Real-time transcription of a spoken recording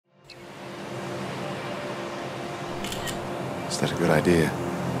Is that a good idea?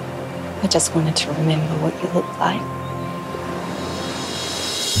 I just wanted to remember what you looked like.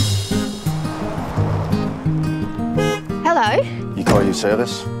 Hello? You call your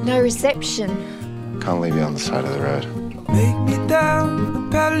service? No reception. Can't leave you on the side of the road. Make me down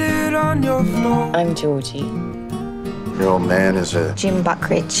and paddle it on your floor. I'm Georgie. Your old man is a... Jim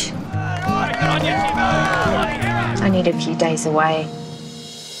Buckridge. I need a few days away.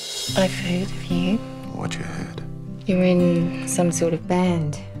 I've heard of you. What you heard? You're in some sort of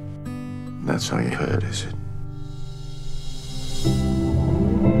band. That's all you heard, is it?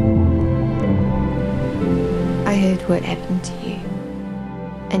 I heard what happened to you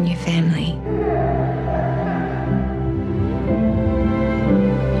and your family.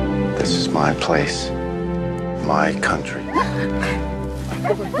 This is my place. My country.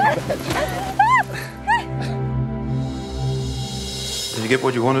 Did you get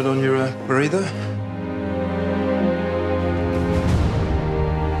what you wanted on your breather?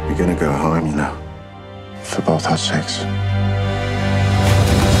 You're gonna go home, you know. For both our sakes.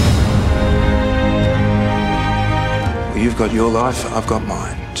 Well, you've got your life, I've got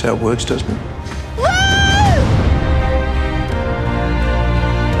mine. That's how it works, doesn't it?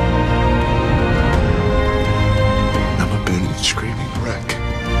 I'm a burning, screaming wreck.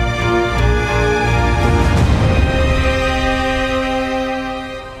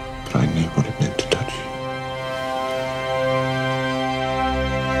 But I knew what it meant to